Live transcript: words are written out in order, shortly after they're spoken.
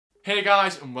Hey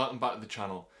guys, and welcome back to the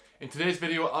channel. In today's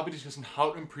video I'll be discussing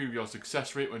how to improve your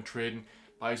success rate when trading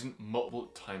by using multiple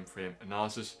time frame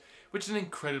analysis, which is an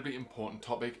incredibly important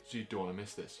topic, so you don't want to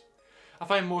miss this. I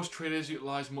find most traders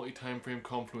utilise multi-time frame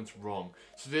Confluence wrong,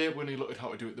 so today we're going to look at how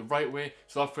to do it the right way.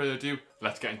 So without further ado,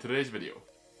 let's get into today's video.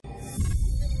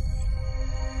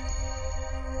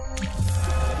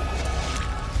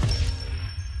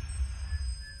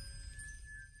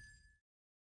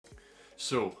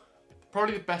 So,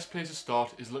 probably the best place to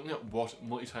start is looking at what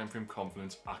multi-time frame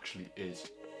Confluence actually is.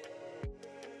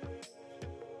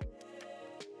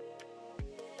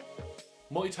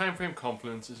 Multi-time frame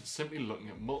Confluence is simply looking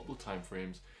at multiple time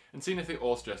frames and seeing if they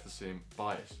all suggest the same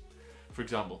bias. For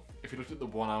example, if you looked at the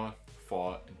 1 hour, 4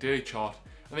 hour and daily chart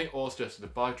and they all suggested a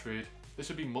buy trade, this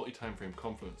would be multi-time frame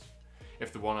Confluence.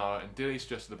 If the 1 hour and daily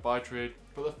suggested a buy trade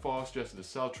but the 4 hour suggested a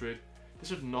sell trade,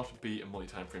 this would not be a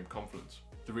multi-time frame Confluence.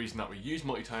 The reason that we use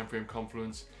multi-time frame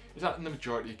Confluence is that in the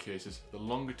majority of cases the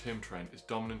longer term trend is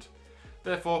dominant.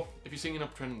 Therefore, if you're seeing an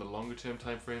uptrend in the longer term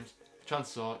time frames,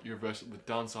 chances are your reversal of the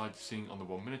downside seeing on the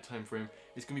 1 minute time frame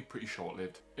is going to be pretty short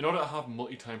lived. In order to have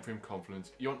multi-time frame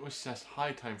Confluence, you want to assess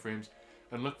high time frames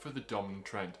and look for the dominant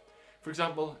trend. For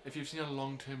example, if you've seen a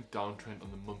long term downtrend on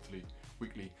the monthly,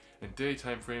 weekly and daily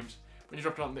time frames, when you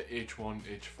drop down the H1,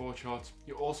 H4 charts,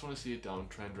 you also want to see a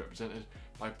downtrend represented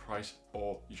by price,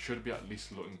 or you should be at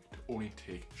least looking to only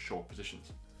take short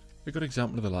positions. A good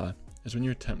example of the latter is when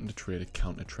you're attempting to trade a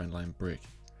counter trend line break.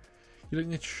 You're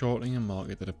looking at shorting a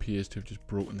market that appears to have just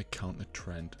broken the counter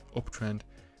trend uptrend,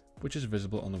 which is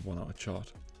visible on the 1 hour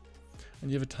chart. And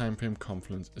you have a time frame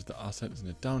Confluence as the asset is in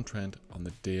a downtrend on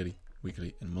the daily,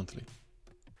 weekly and monthly.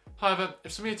 However,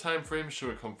 if some of your time frames show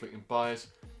a conflicting bias,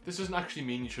 this doesn't actually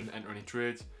mean you shouldn't enter any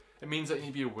trades. It means that you need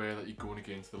to be aware that you're going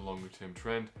against the longer term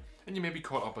trend and you may be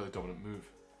caught up by the dominant move.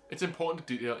 It's important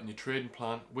to detail in your trading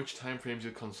plan which time frames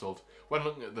you'll consult when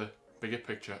looking at the bigger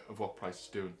picture of what price is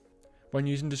doing. When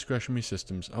using discretionary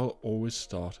systems, I will always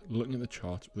start looking at the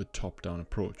charts with a top-down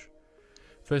approach.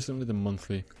 First looking at the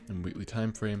monthly and weekly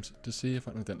time frames to see if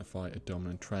I can identify a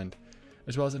dominant trend,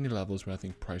 as well as any levels where I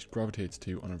think price gravitates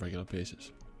to on a regular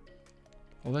basis.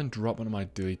 I'll then drop onto my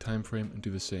daily time frame and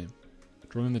do the same,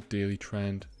 drawing the daily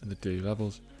trend and the daily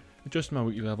levels, adjusting my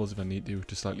weekly levels if I need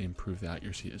to slightly improve the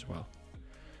accuracy as well.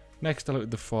 Next I'll look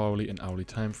at the 4 hourly and hourly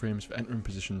time frames for entering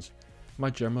positions. My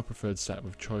general preferred setup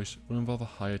of choice will involve a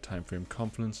higher time frame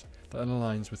Confluence that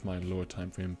aligns with my lower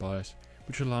time frame bias,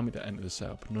 which will allow me to enter the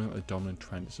setup knowing that the dominant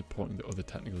trend is supporting the other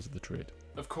technicals of the trade.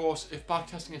 Of course, if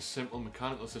backtesting a simple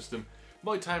mechanical system,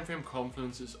 multi-time frame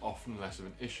Confluence is often less of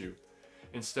an issue.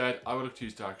 Instead, I would look to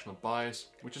use directional bias,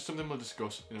 which is something we'll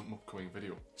discuss in an upcoming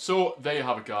video. So there you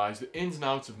have it guys, the ins and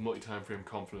outs of multi-time frame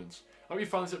Confluence. I hope you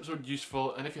found this episode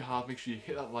useful, and if you have, make sure you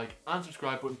hit that like and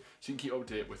subscribe button so you can keep up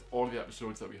to date with all of the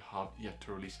episodes that we have yet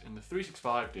to release in the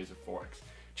 365 days of Forex.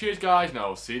 Cheers guys, now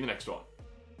I'll see you in the next one.